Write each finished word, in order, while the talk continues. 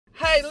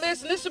Hey,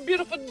 listen, it's a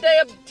beautiful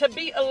day to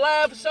be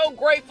alive. So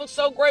grateful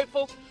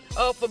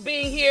for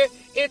being here.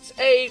 It's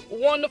a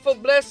wonderful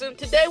blessing.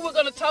 Today we're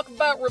going to talk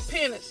about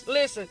repentance.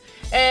 Listen,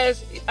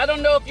 as I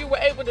don't know if you were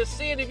able to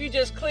see it, if you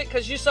just clicked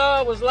because you saw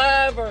I was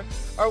live or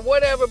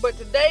whatever, but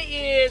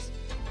today is,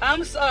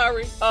 I'm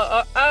sorry,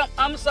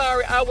 I'm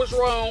sorry, I was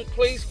wrong.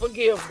 Please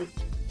forgive me.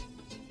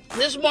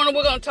 This morning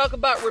we're going to talk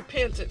about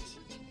repentance.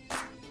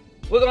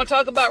 We're going to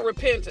talk about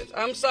repentance.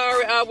 I'm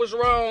sorry, I was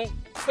wrong.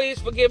 Please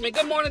forgive me.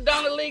 Good morning,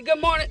 Donna Lee. Good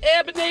morning,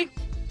 Ebony.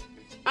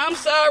 I'm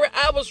sorry,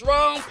 I was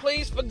wrong.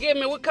 Please forgive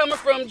me. We're coming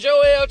from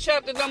Joel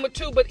chapter number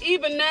 2. But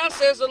even now,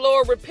 says the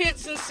Lord, repent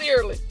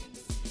sincerely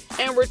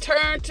and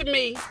return to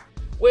me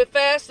with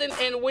fasting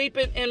and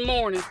weeping and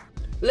mourning.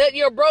 Let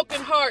your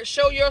broken heart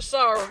show your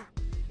sorrow.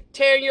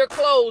 Tearing your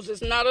clothes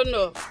is not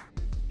enough.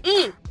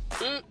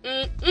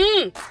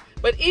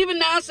 But even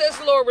now, says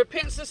the Lord,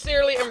 repent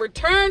sincerely and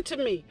return to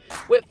me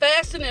with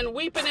fasting and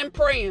weeping and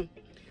praying.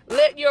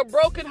 Let your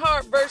broken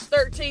heart, verse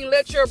 13,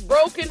 let your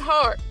broken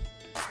heart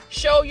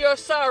show your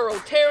sorrow.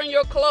 Tearing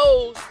your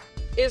clothes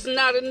is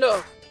not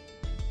enough.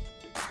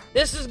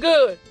 This is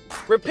good.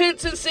 Repent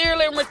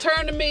sincerely and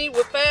return to me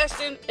with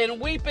fasting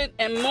and weeping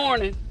and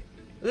mourning.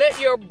 Let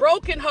your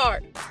broken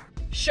heart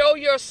show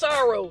your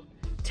sorrow.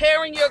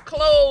 Tearing your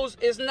clothes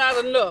is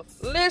not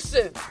enough.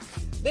 Listen,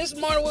 this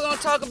morning we're going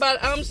to talk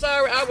about, I'm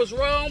sorry, I was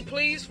wrong.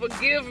 Please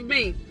forgive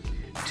me.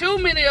 Too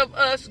many of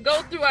us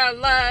go through our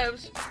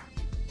lives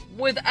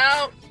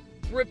without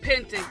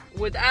repenting,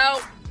 without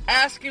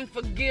asking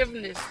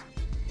forgiveness,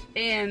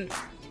 and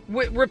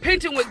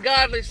repenting with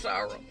godly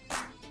sorrow.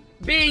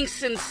 Being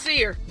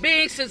sincere.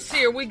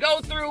 We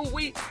go through,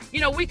 we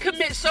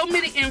commit so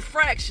many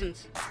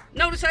infractions.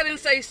 Notice I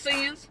didn't say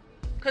sins,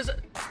 because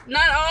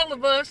not all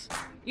of us,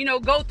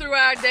 go through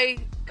our day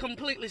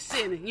completely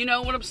sinning. You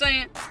know what I'm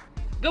saying?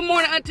 Good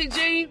morning, Auntie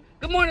Jean.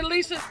 Good morning,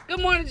 Lisa.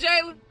 Good morning,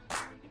 Jayla.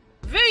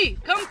 V,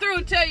 come through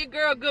and tell your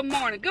girl good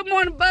morning. Good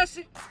morning,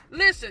 Bussy.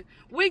 Listen,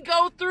 we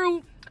go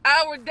through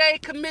our day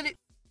committed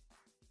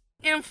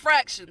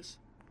infractions,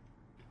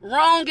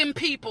 wronging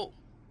people,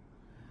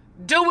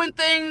 doing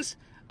things,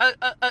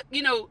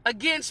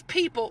 against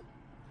people.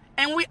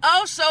 And we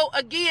also,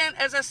 again,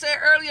 as I said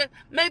earlier,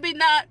 maybe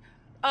not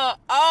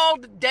all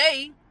the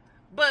day,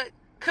 but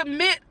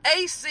commit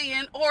a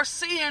sin or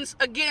sins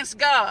against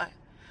God.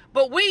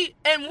 But we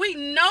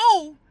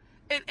know,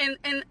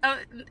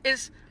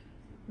 is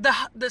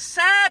the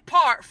sad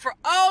part for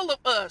all of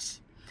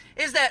us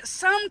is that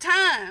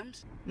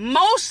sometimes,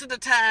 most of the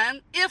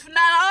time, if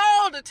not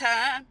all the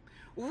time,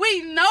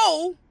 we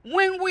know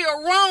when we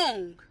are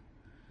wrong.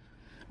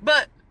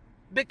 But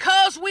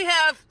because we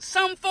have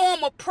some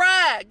form of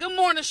pride, good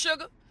morning,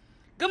 Sugar.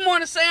 Good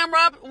morning, Sam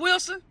Robert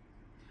Wilson.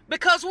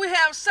 Because we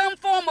have some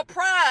form of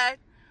pride,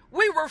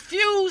 we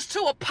refuse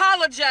to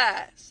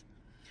apologize.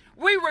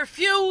 We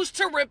refuse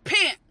to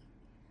repent.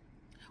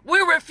 We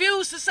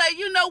refuse to say,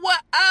 you know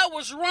what, I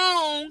was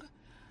wrong.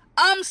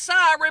 I'm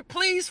sorry,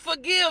 please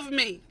forgive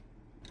me.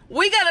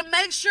 We got to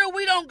make sure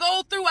we don't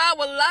go through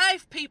our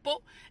life,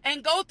 people,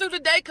 and go through the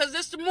day, because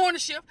it's the morning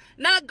shift,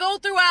 not go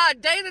through our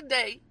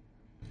day-to-day,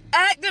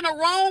 acting the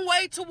wrong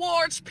way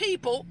towards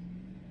people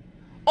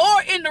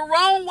or in the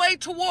wrong way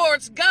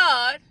towards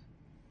God,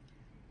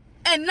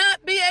 and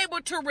not be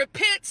able to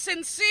repent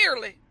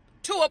sincerely,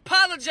 to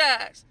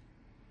apologize.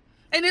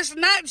 And it's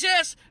not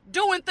just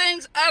doing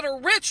things out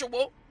of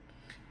ritual,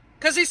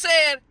 because he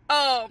said,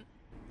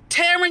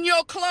 tearing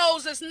your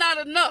clothes is not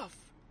enough.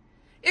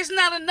 It's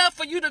not enough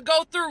for you to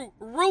go through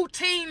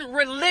routine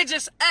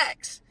religious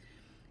acts.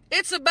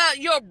 It's about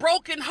your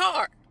broken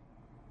heart.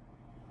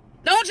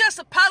 Don't just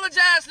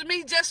apologize to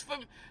me just for,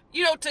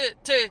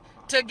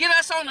 to get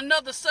us on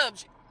another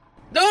subject.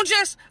 Don't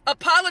just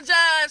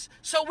apologize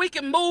so we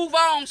can move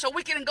on, so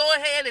we can go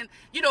ahead and,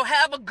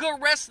 have a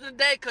good rest of the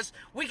day because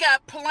we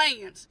got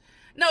plans.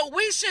 No,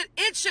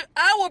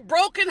 our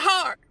broken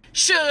heart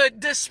should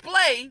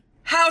display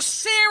how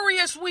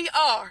serious we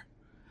are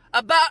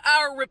about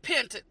our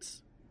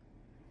repentance.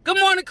 Good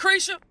morning,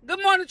 Creisha.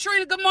 Good morning,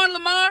 Trina. Good morning,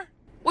 Lamar.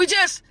 We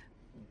just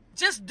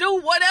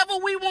do whatever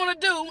we want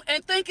to do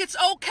and think it's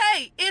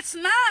okay. It's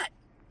not.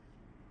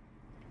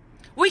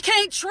 We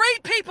can't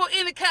treat people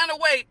any kind of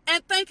way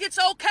and think it's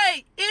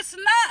okay. It's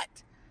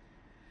not.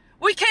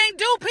 We can't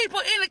do people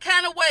any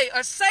kind of way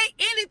or say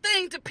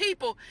anything to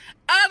people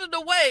out of the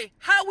way,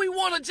 how we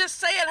want to just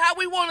say it, how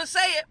we want to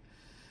say it,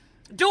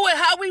 do it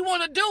how we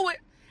want to do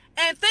it,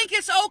 and think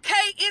it's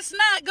okay. It's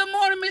not. Good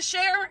morning, Miss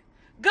Sharon.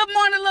 Good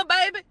morning, little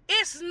baby.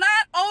 It's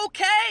not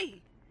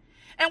okay.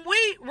 And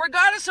we,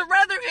 regardless of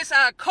whether it's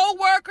our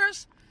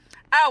co-workers,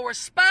 our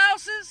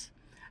spouses,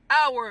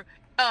 our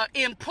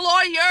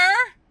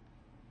employer,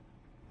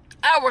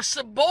 our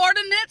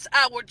subordinates,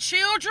 our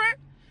children,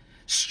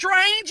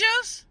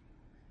 strangers,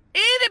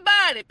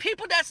 anybody,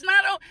 people that's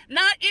not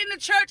in the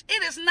church,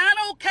 it is not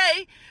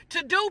okay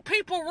to do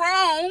people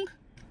wrong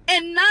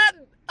and not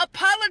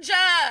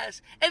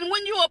apologize. And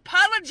when you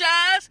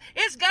apologize,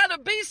 it's got to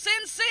be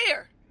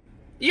sincere.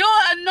 Your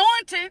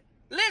anointing,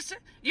 listen,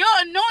 your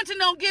anointing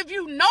don't give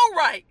you no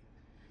right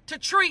to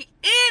treat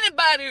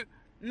anybody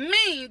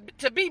mean,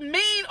 to be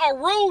mean or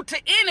rude to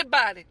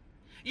anybody.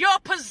 Your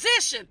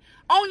position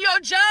on your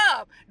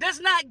job does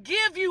not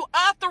give you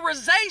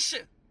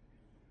authorization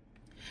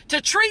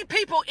to treat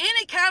people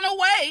any kind of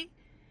way.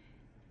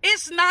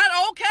 It's not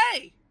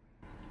okay.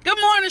 Good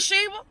morning,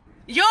 Sheba.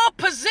 Your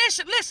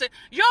position, listen,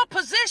 your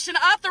position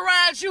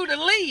authorizes you to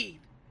lead,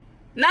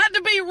 not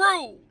to be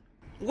rude.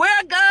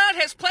 Where God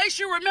has placed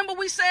you, remember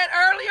we said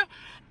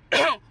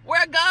earlier,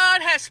 where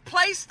God has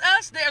placed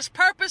us, there's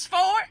purpose for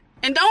it.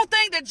 And don't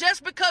think that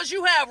just because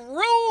you have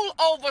rule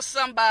over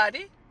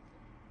somebody,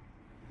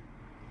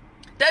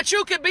 that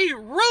you can be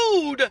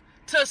rude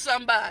to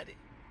somebody.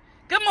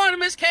 Good morning,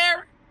 Miss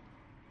Karen.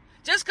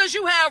 Just because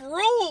you have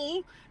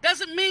rule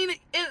doesn't mean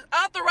it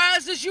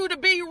authorizes you to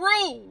be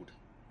rude.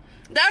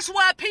 That's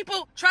why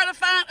people try to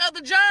find other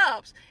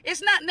jobs.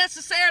 It's not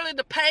necessarily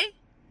the pay.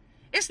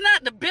 It's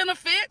not the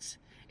benefits.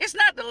 It's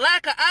not the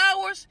lack of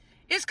hours.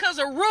 It's because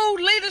of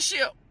rude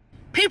leadership.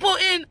 People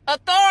in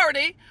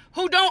authority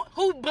who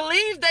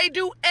believe they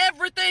do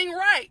everything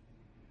right.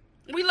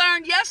 We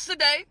learned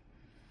yesterday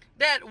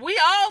that we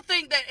all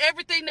think that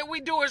everything that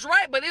we do is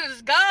right, but it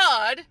is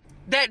God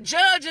that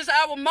judges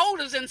our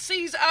motives and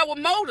sees our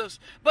motives.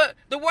 But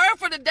the word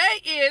for the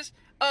day is,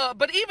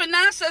 but even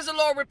now, says the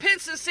Lord,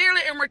 repent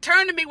sincerely and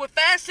return to me with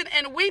fasting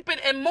and weeping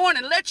and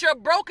mourning. Let your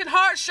broken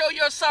heart show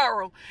your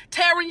sorrow.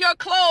 Tearing your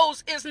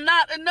clothes is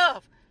not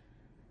enough.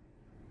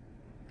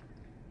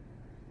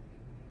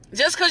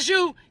 Just because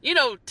you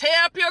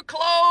tear up your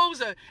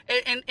clothes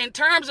in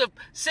terms of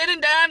sitting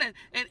down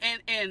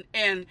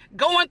and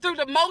going through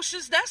the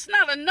motions, that's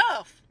not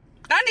enough.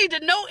 I need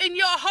to know in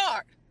your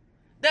heart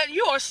that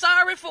you are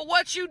sorry for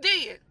what you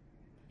did.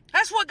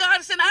 That's what God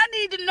is saying. I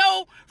need to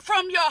know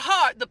from your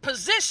heart, the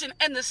position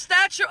and the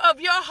stature of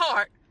your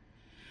heart,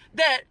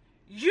 that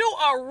you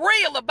are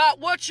real about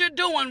what you're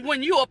doing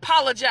when you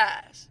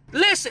apologize.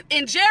 Listen,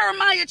 in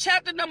Jeremiah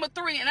chapter number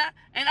 3, and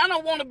I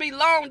don't want to be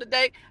long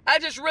today. I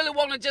just really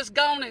want to just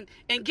go on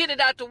and get it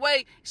out the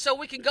way so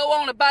we can go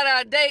on about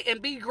our day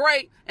and be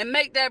great and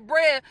make that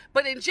bread.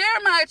 But in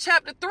Jeremiah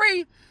chapter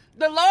 3,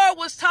 the Lord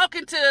was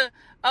talking to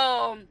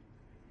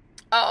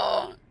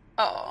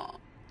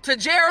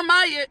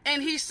Jeremiah,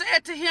 and he said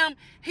to him,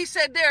 he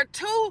said, there are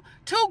two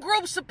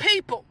groups of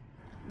people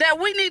that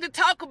we need to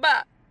talk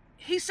about.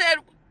 He said,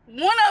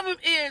 one of them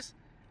is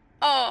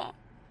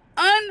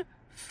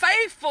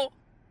unfaithful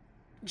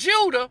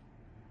Judah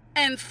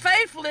and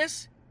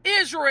faithless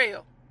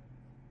Israel.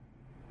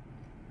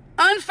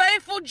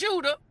 Unfaithful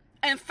Judah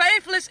and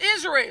faithless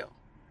Israel.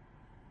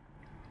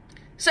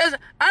 Says,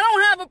 I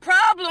don't have a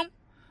problem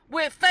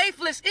with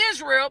faithless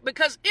Israel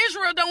because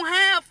Israel don't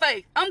have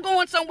faith. I'm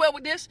going somewhere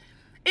with this.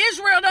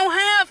 Israel don't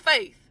have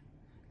faith.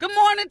 Good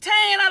morning,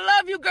 Tan. I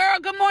love you, girl.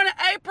 Good morning,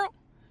 April.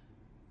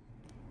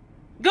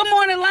 Good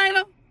morning,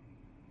 Lena.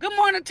 Good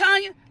morning,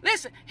 Tanya.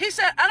 Listen, he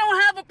said, I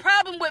don't have a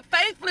problem with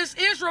faithless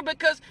Israel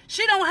because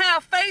she don't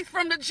have faith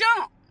from the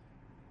jump.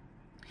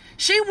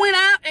 She went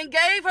out and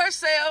gave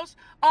herself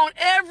on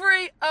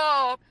every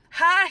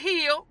high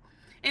hill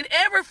in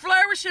every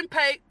flourishing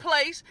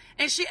place,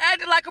 and she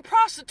acted like a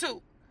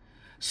prostitute.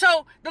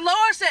 So the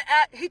Lord said,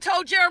 he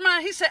told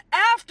Jeremiah, he said,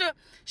 after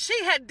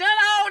she had done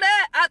all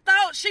that, I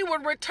thought she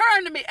would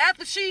return to me.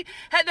 After she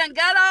had done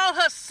got all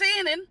her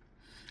sinning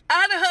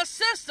out of her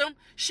system,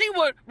 she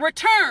would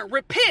return,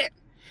 repent,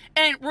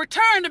 and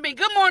return to me.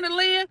 Good morning,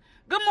 Lynn.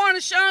 Good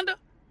morning, Shonda.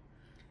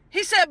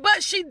 He said,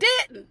 but she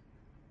didn't.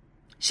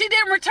 She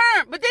didn't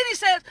return. But then he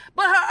says,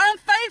 but her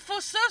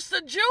unfaithful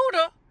sister,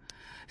 Judah,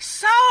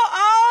 saw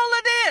all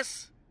of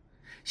this.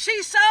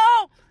 She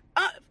saw,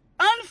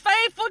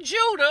 unfaithful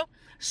Judah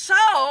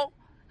saw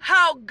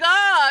how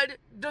God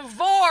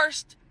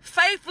divorced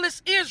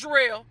faithless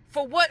Israel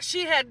for what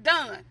she had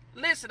done.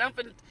 Listen, I'm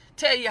going to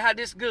tell you how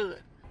this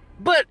good.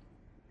 But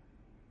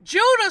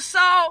Judah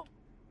saw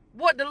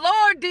what the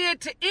Lord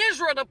did to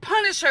Israel to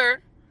punish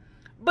her,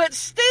 but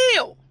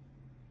still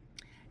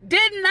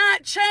did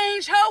not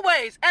change her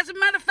ways. As a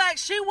matter of fact,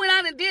 she went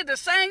out and did the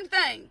same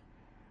thing.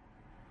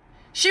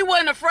 She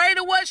wasn't afraid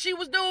of what she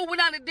was doing,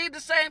 went out and did the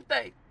same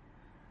thing.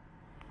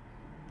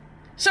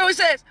 So he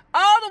says,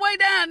 all the way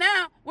down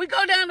now, we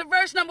go down to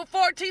verse number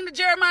 14 to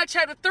Jeremiah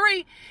chapter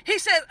 3. He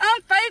says,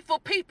 unfaithful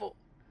people,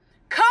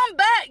 come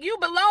back, you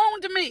belong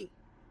to me.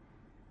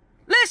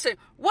 Listen,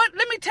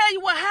 let me tell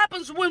you what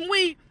happens when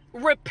we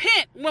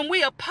repent, when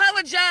we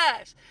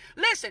apologize.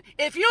 Listen,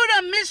 if you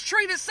done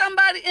mistreated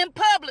somebody in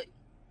public,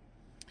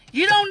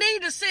 you don't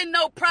need to send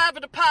no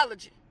private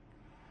apology.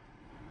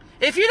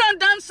 If you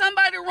done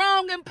somebody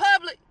wrong in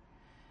public,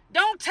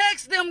 don't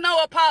text them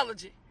no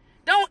apology.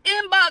 Don't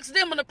inbox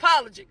them an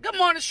apology. Good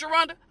morning,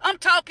 Sharonda. I'm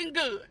talking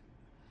good.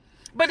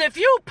 But if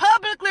you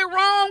publicly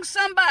wrong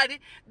somebody,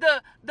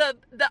 the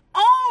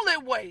only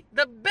way,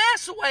 the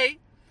best way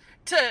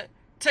to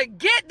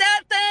get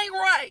that thing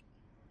right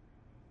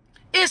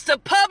is to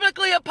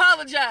publicly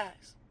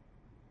apologize.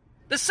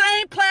 The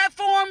same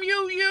platform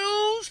you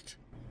used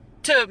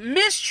to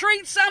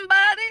mistreat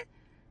somebody,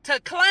 to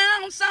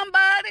clown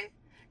somebody,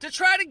 to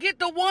try to get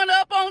the one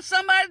up on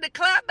somebody, to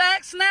clap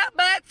back, snap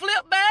back,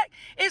 flip back.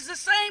 It's the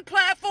same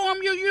platform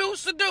you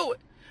use to do it.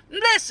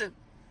 Listen,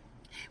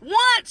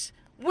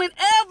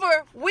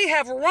 whenever we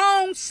have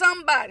wronged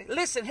somebody,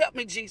 listen, help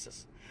me,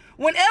 Jesus.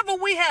 Whenever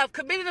we have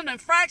committed an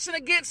infraction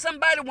against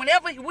somebody,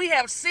 whenever we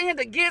have sinned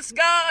against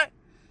God,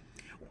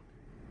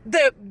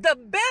 the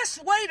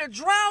best way to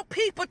draw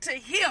people to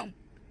him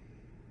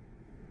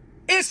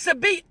is to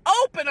be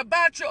open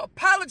about your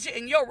apology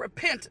and your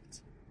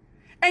repentance,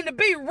 and to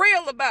be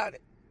real about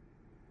it.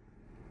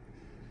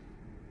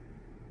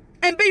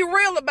 And be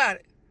real about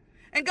it.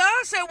 And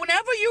God said,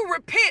 whenever you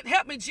repent,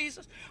 help me,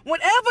 Jesus,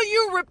 whenever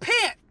you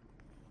repent,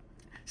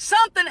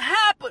 something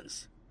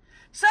happens.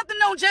 Something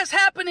don't just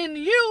happen in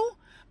you,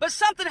 but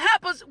something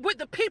happens with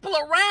the people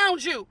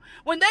around you.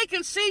 When they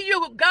can see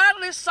you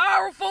godly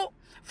sorrowful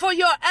for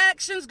your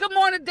actions. Good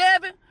morning,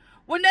 Devin.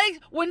 When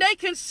they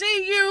can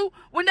see you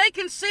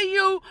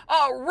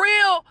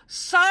real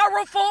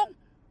sorrowful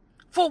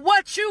for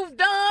what you've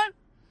done,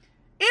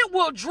 it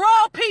will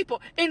draw people.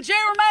 In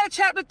Jeremiah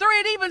chapter 3,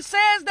 it even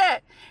says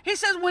that. He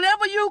says,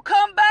 whenever you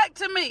come back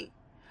to me,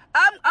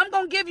 I'm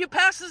going to give you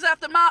pastors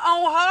after my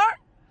own heart,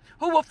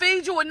 who will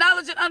feed you with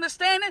knowledge and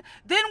understanding.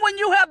 Then when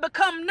you have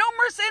become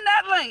numerous in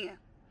that land,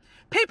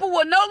 people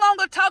will no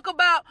longer talk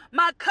about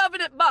my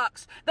covenant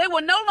box. They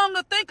will no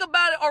longer think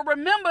about it or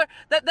remember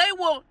that they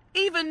will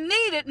even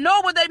need it,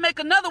 nor will they make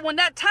another. When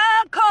that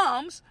time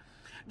comes,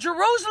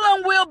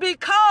 Jerusalem will be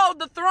called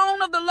the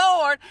throne of the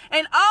Lord,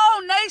 and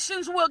all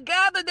nations will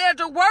gather there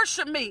to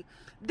worship me.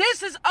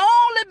 This is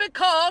only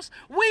because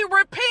we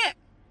repent.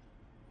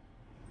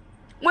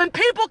 When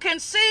people can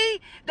see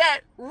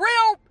that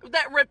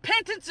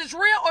repentance is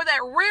real, or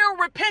that real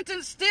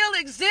repentance still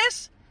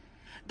exists,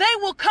 they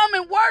will come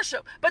and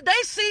worship. But they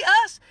see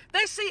us.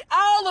 They see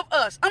all of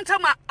us. I'm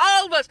talking about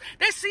all of us.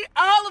 They see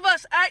all of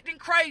us acting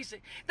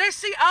crazy. They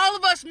see all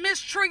of us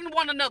mistreating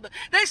one another.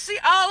 They see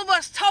all of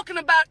us talking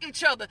about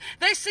each other.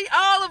 They see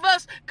all of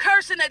us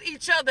cursing at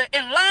each other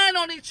and lying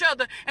on each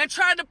other and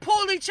trying to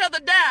pull each other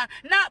down,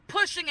 not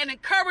pushing and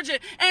encouraging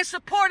and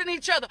supporting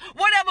each other.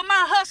 Whatever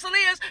my hustle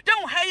is,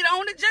 don't hate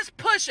on it. Just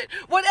push it.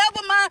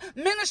 Whatever my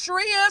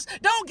ministry is,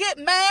 don't get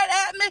mad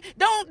at me.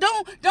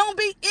 Don't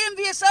be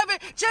envious of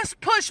it. Just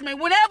push me.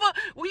 Whenever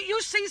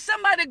you see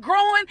somebody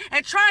growing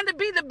and trying to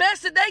be the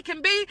best that they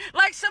can be,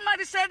 like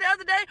somebody said the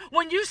other day,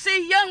 when you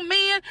see young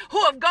men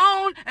who have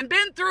gone and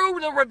been through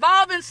the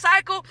revolving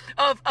cycle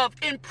of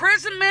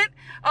imprisonment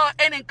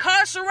and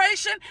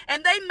incarceration,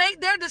 and they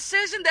make their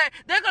decision that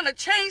they're going to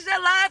change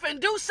their life and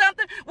do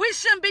something, we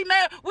shouldn't be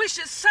mad. We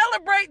should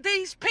celebrate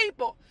these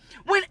people.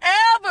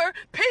 Whenever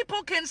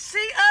people can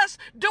see us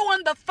doing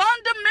the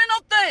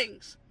fundamental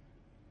things,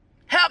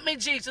 help me,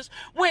 Jesus.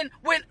 When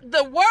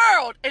the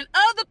world and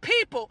other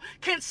people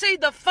can see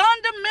the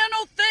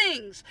fundamental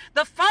things,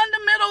 the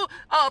fundamental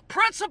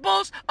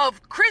principles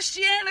of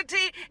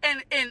Christianity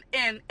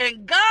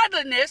and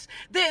godliness,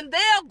 then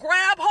they'll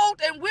grab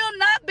hold and will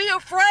not be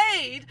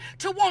afraid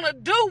to want to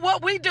do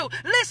what we do.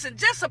 Listen,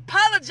 just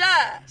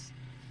apologize.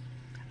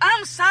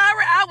 I'm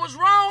sorry, I was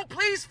wrong.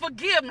 Please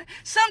forgive me.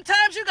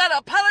 Sometimes you got to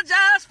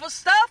apologize for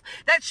stuff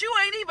that you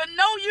ain't even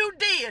know you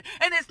did.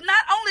 And it's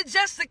not only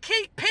just to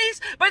keep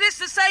peace, but it's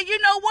to say, you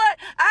know what?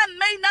 I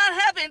may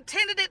not have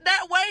intended it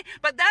that way,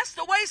 but that's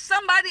the way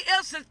somebody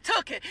else has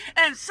took it.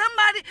 And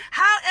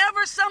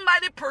however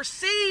somebody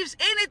perceives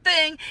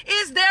anything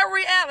is their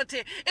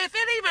reality. If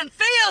it even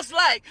feels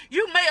like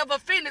you may have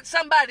offended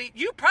somebody,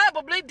 you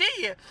probably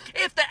did.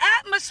 If the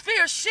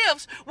atmosphere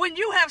shifts when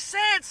you have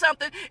said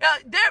something,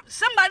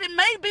 somebody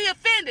may be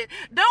offended.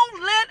 Don't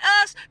let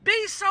us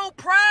be so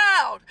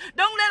proud.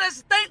 Don't let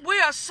us think we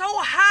are so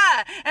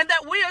high and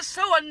that we are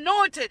so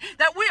anointed,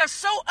 that we are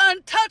so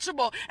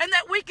untouchable, and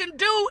that we can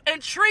do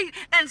and treat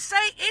and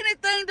say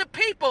anything to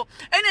people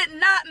and it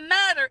not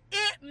matter.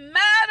 It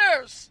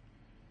matters.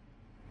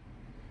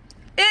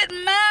 It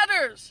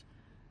matters.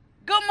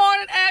 Good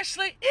morning,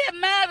 Ashley. It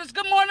matters.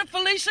 Good morning,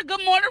 Felicia.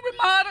 Good morning,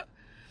 Ramada.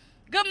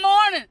 Good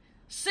morning,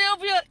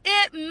 Sylvia.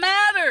 It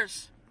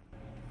matters.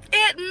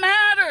 It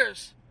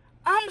matters.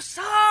 I'm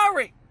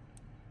sorry.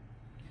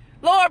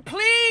 Lord,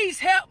 please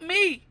help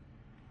me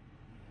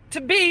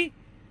to be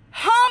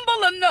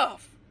humble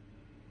enough.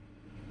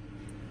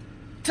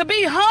 To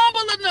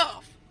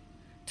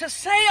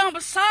say I'm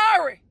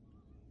sorry.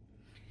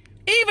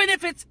 Even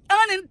if it's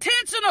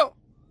unintentional.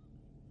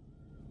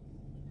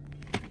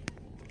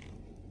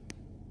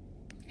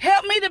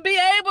 Help me to be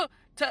able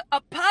to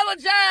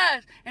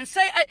apologize and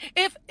say,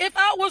 if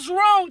I was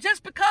wrong,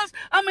 just because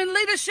I'm in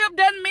leadership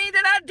doesn't mean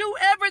that I do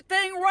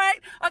everything right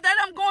or that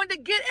I'm going to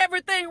get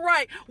everything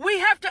right. We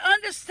have to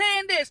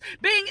understand this.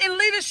 Being in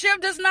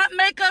leadership does not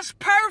make us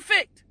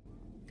perfect.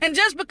 And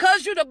just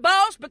because you're the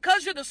boss,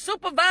 because you're the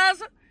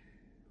supervisor,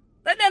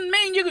 that doesn't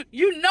mean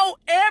you know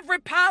every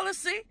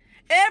policy,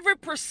 every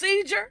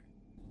procedure.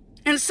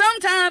 And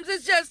sometimes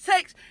it just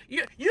takes,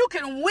 you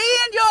can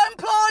win your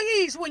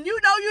employees when you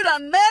know you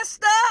done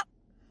messed up.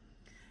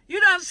 You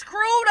done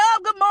screwed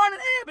up. Good morning,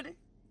 Ebony.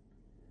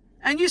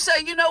 And you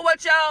say, you know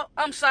what, y'all?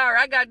 I'm sorry.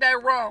 I got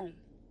that wrong.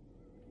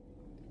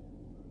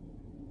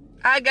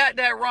 I got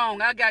that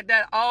wrong. I got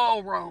that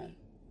all wrong.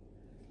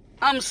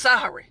 I'm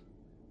sorry.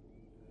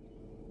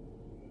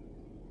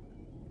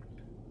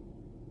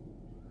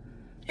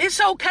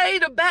 It's okay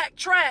to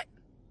backtrack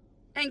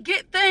and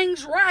get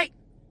things right.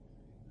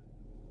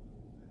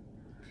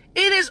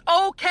 It is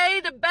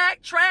okay to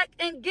backtrack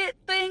and get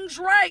things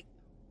right.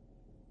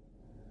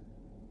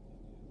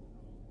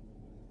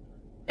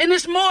 And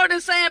it's more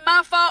than saying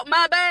my fault,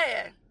 my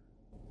bad.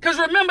 Because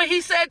remember,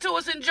 he said to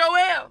us in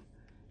Joel,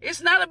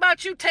 it's not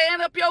about you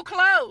tearing up your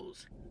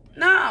clothes.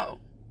 No.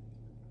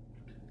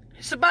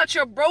 It's about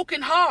your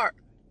broken heart.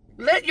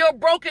 Let your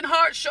broken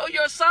heart show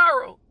your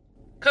sorrow.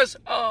 Because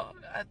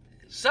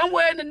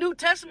somewhere in the New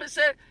Testament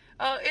said,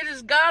 it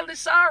is godly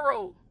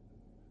sorrow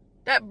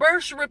that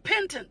births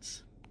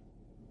repentance.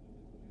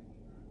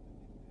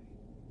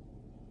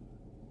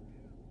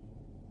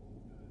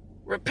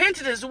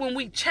 Repentance is when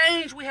we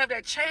change, we have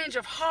that change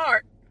of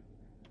heart.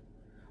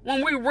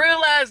 When we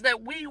realize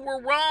that we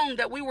were wrong,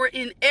 that we were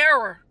in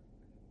error.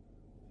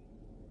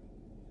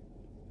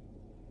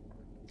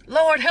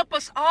 Lord, help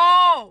us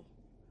all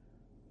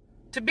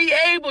to be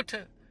able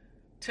to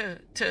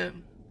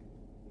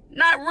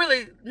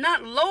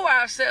not lower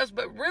ourselves,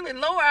 but really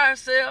lower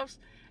ourselves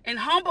and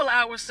humble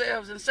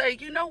ourselves and say,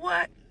 you know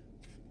what?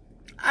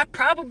 I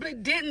probably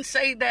didn't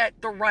say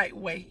that the right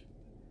way.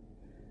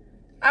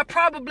 I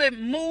probably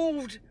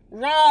moved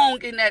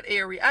wrong in that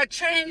area. I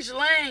changed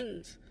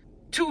lanes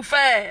too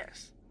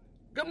fast.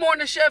 Good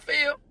morning,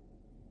 Sheffield.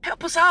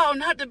 Help us all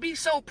not to be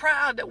so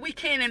proud that we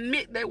can't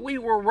admit that we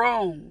were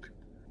wrong.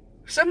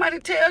 If somebody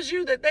tells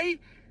you that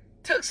they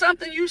took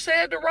something you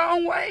said the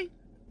wrong way,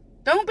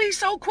 don't be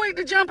so quick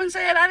to jump and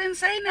say, I didn't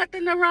say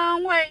nothing the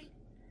wrong way.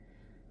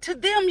 To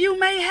them, you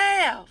may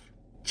have.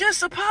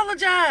 Just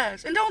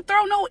apologize and don't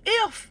throw no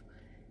if.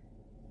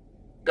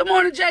 Good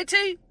morning,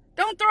 JT.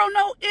 Don't throw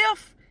no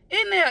if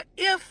in there.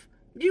 If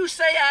you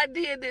say I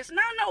did this.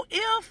 No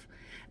if.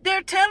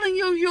 They're telling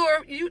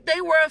you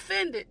they were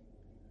offended.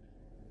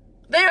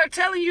 They are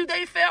telling you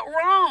they felt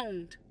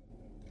wronged.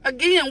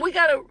 Again, we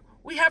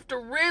have to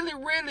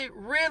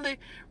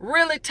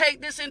really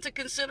take this into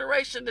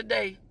consideration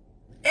today.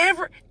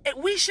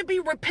 We should be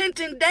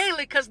repenting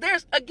daily because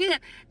there's, again,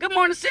 good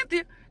morning,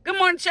 Cynthia. Good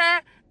morning,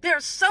 Chad.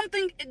 There's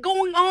something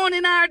going on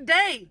in our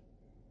day.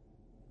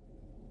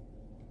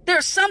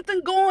 There's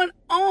something going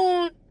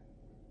on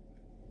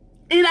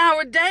in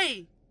our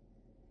day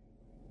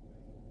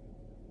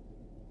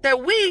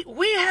that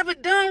we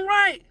haven't done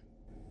right.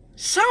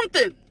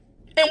 Something.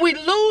 And we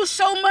lose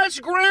so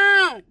much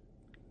ground.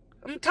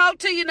 I'm going to talk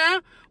to you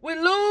now. We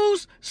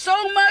lose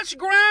so much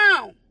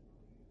ground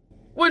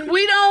when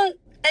we don't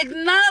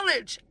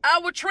acknowledge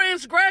our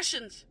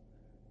transgressions.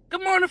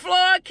 Good morning,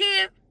 Floyd,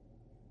 kid.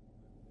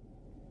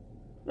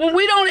 When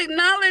we don't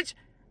acknowledge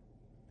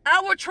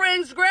our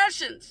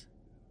transgressions,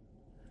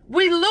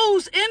 we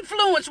lose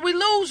influence, we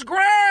lose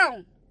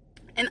ground.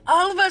 And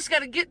all of us got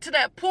to get to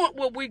that point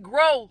where we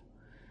grow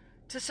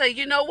to say,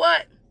 you know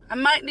what? I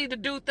might need to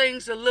do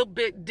things a little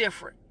bit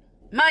different.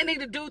 Might need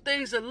to do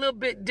things a little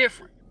bit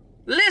different.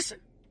 Listen,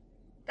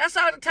 that's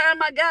all the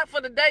time I got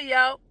for the day,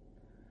 y'all.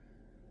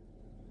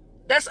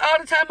 That's all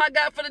the time I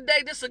got for the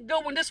day. This is a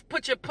good one. This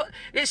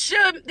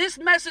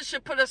message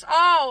should put us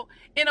all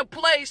in a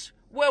place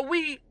where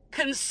we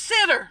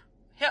consider,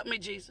 help me,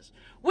 Jesus.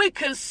 We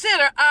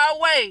consider our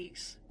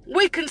ways.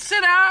 We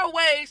consider our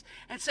ways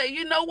and say,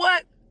 you know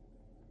what?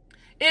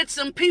 It's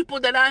some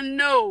people that I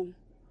know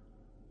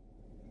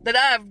that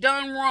I have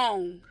done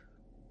wrong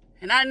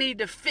and I need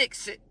to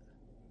fix it.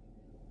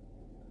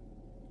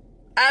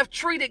 I've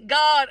treated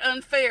God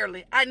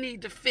unfairly. I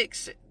need to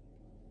fix it.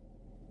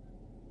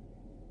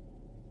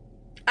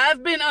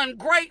 I've been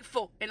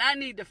ungrateful and I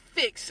need to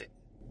fix it.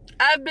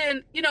 I've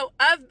been,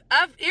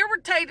 I've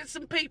irritated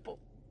some people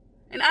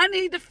and I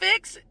need to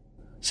fix it.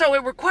 So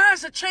it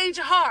requires a change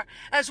of heart.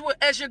 As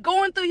you're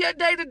going through your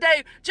day to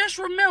day, just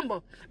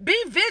remember,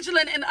 be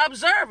vigilant and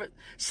observant.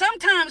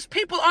 Sometimes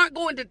people aren't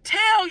going to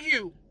tell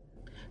you.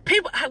 Why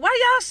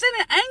y'all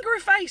sending angry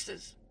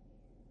faces?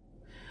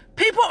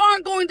 People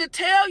aren't going to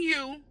tell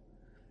you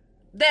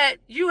that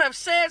you have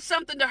said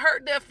something to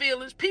hurt their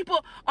feelings.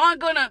 People aren't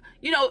going to,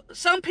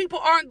 some people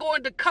aren't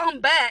going to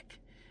come back,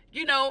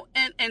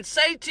 and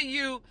say to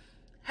you,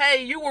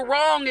 hey, you were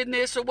wrong in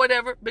this or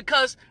whatever,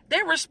 because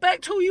they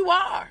respect who you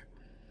are.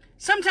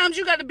 Sometimes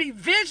you got to be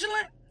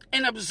vigilant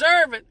and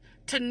observant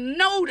to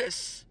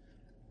notice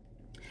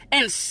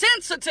and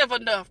sensitive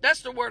enough.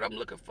 That's the word I'm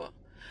looking for.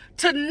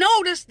 To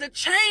notice the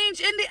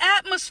change in the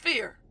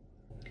atmosphere.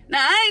 Now,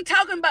 I ain't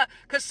talking about,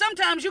 because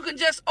sometimes you can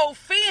just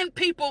offend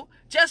people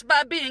just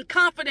by being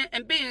confident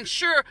and being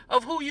sure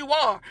of who you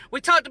are.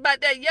 We talked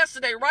about that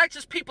yesterday.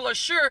 Righteous people are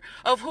sure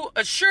of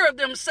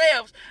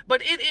themselves,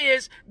 but it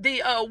is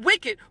the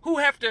wicked who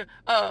have to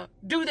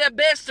do their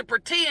best to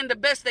pretend the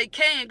best they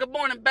can. Good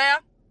morning, Bal.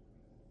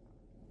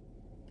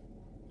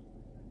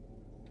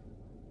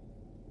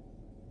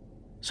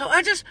 So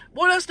I just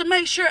want us to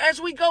make sure as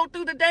we go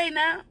through the day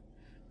now,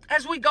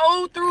 as we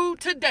go through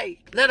today,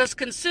 let us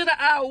consider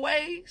our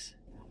ways.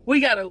 We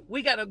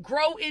gotta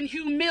grow in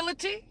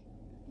humility.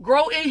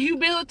 Grow in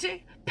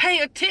humility. Pay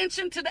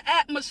attention to the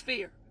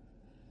atmosphere.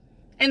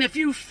 And if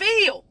you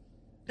feel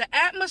the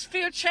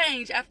atmosphere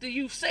change after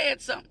you've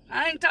said something,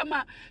 I ain't talking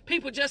about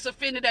people just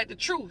offended at the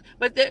truth.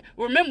 But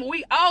remember,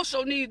 we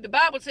also need, the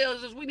Bible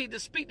tells us we need to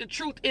speak the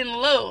truth in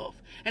love.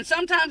 And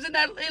sometimes in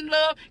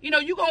love,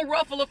 you're going to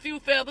ruffle a few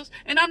feathers.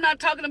 And I'm not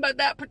talking about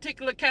that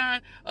particular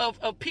kind of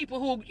people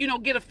who,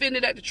 get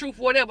offended at the truth,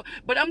 whatever.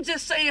 But I'm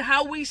just saying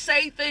how we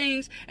say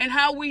things and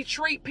how we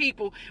treat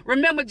people.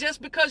 Remember,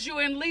 just because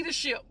you're in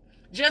leadership,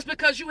 just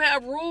because you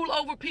have rule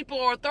over people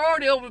or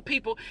authority over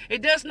people,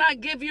 it does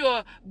not give you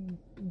a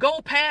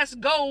go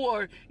past go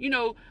or,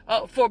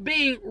 for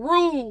being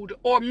rude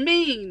or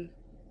mean.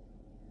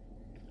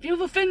 If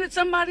you've offended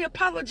somebody,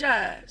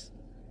 apologize.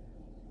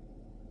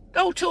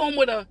 Go to them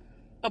with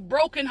a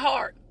broken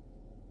heart,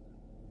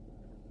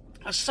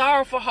 a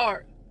sorrowful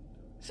heart.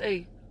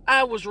 Say,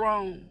 I was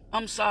wrong.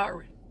 I'm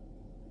sorry.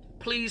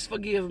 Please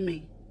forgive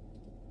me.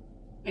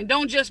 And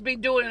don't just be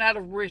doing it out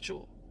of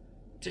ritual,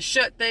 to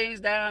shut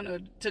things down or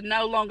to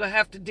no longer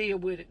have to deal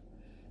with it.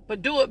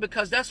 But do it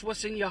because that's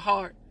what's in your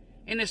heart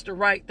and it's the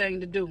right thing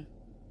to do.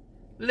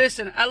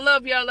 Listen, I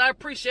love y'all. I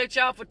appreciate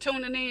y'all for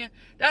tuning in.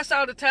 That's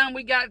all the time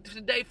we got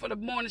today for the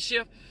morning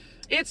shift.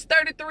 It's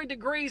 33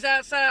 degrees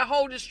outside,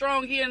 holding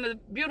strong here in the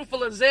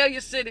beautiful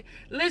Azalea City.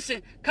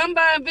 Listen, come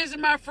by and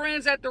visit my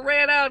friends at the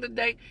Red Owl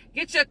today.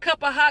 Get you a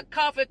cup of hot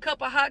coffee, a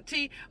cup of hot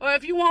tea, or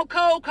if you want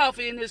cold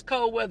coffee in this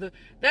cold weather,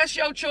 that's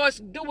your choice.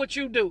 Do what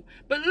you do.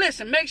 But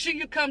listen, make sure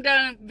you come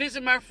down and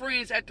visit my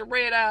friends at the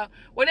Red Owl,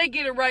 where they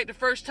get it right the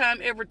first time,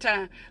 every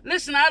time.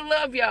 Listen, I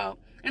love y'all.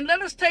 And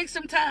let us take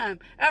some time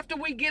after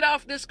we get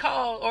off this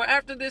call or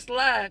after this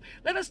live.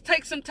 Let us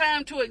take some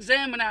time to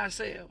examine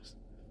ourselves.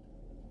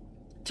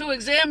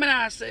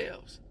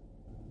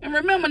 And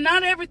remember,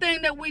 not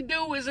everything that we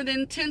do is an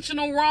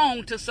intentional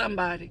wrong to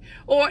somebody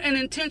or an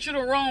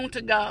intentional wrong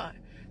to God.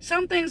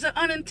 Some things are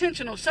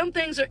unintentional. Some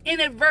things are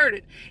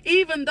inadvertent.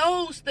 Even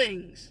those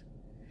things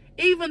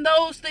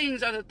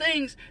are the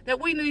things that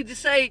we need to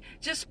say,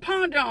 just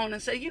ponder on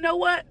and say, you know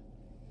what?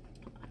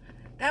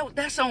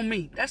 That's on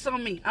me. That's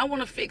on me. I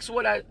want to fix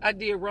what I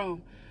did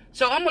wrong.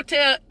 So I'm going to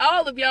tell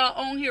all of y'all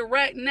on here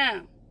right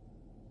now,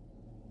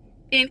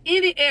 in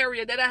any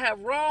area that I have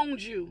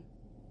wronged you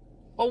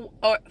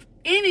or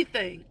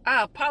anything,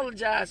 I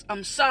apologize.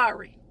 I'm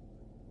sorry.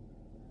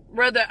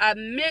 Whether I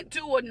meant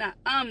to or not,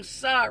 I'm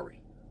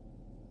sorry.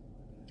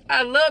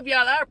 I love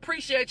y'all. I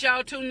appreciate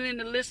y'all tuning in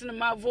to listen to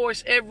my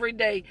voice every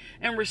day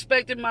and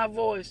respecting my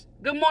voice.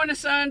 Good morning,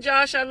 son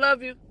Josh. I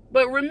love you.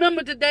 But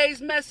remember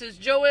today's message,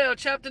 Joel,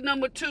 chapter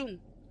number 2.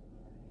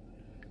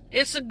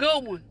 It's a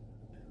good one.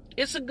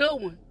 It's a good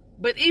one.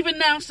 But even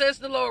now, says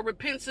the Lord,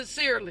 repent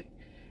sincerely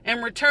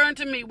and return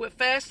to me with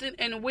fasting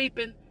and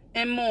weeping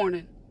and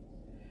mourning.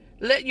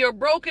 Let your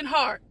broken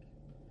heart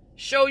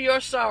show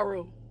your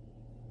sorrow.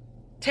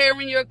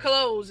 Tearing your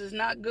clothes is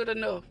not good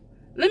enough.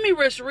 Let me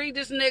just read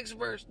this next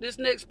verse, this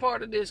next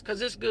part of this,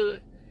 because it's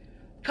good.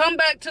 Come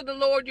back to the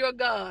Lord your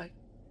God.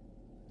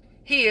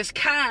 He is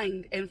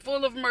kind and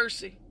full of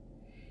mercy.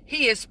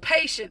 He is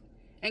patient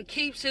and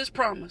keeps his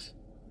promise.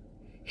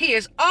 He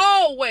is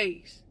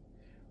always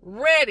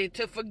ready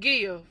to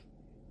forgive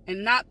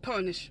and not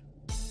punish.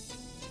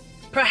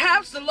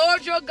 Perhaps the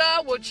Lord your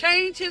God will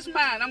change his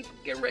mind. I'm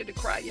getting ready to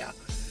cry, y'all.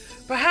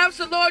 Perhaps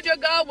the Lord your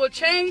God will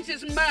change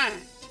his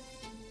mind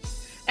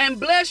and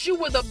bless you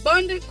with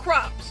abundant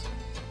crops.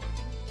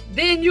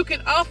 Then you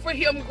can offer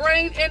him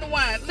grain and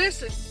wine.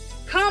 Listen,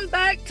 come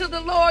back to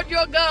the Lord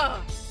your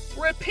God.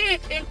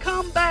 Repent and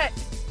come back.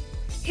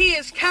 He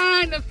is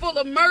kind and full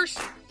of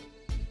mercy.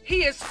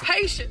 He is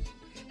patient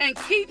and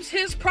keeps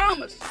his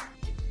promise.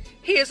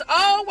 He is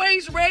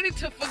always ready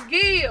to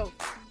forgive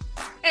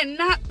and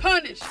not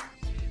punish.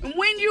 And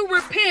when you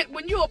repent,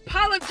 when you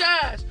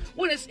apologize,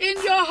 when it's in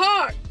your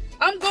heart,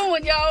 I'm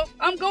going, y'all.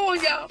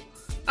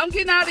 I'm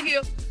getting out of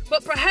here.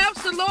 But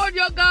perhaps the Lord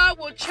your God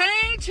will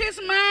change his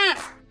mind.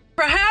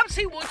 Perhaps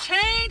he will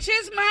change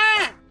his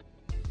mind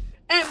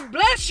and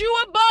bless you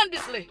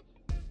abundantly.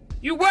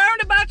 You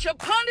worried about your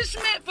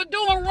punishment for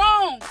doing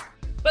wrong,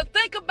 but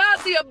think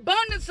about the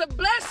abundance of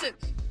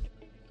blessings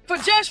for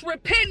just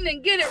repenting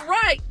and get it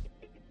right.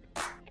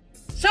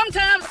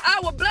 Sometimes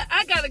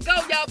I gotta go,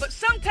 y'all, but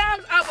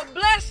sometimes our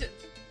blessings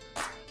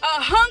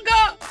are hung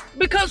up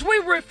because we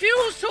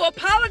refuse to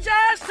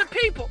apologize to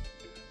people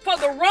for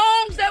the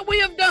wrongs that we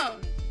have done.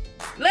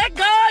 Let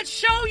God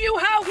show you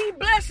how he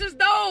blesses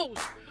those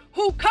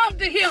who come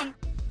to him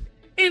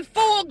in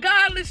full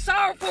godly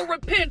sorrowful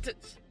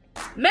repentance.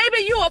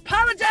 Maybe you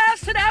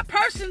apologize to that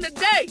person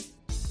today,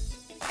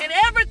 and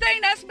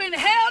everything that's been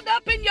held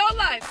up in your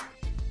life,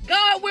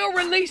 God will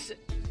release it.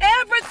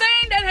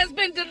 Everything that has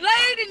been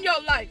delayed in your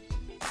life,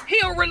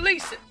 he'll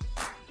release it.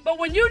 But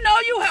when you know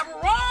you have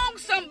wronged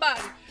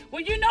somebody,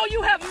 when you know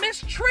you have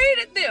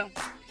mistreated them,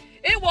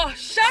 it will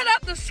shut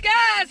up the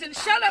skies and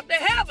shut up the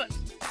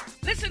heavens.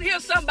 Listen here,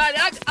 somebody.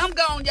 I'm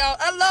gone, y'all.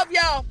 I love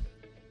y'all.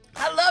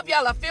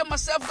 I feel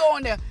myself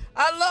going there.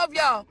 I love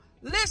y'all.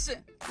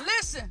 Listen.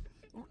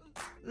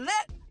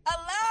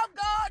 Allow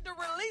God to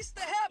release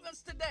the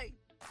heavens today.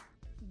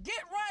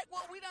 Get right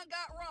what we done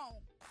got wrong.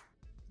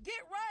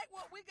 Get right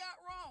what we got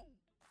wrong.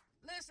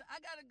 Listen,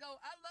 I got to go.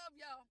 I love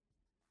y'all.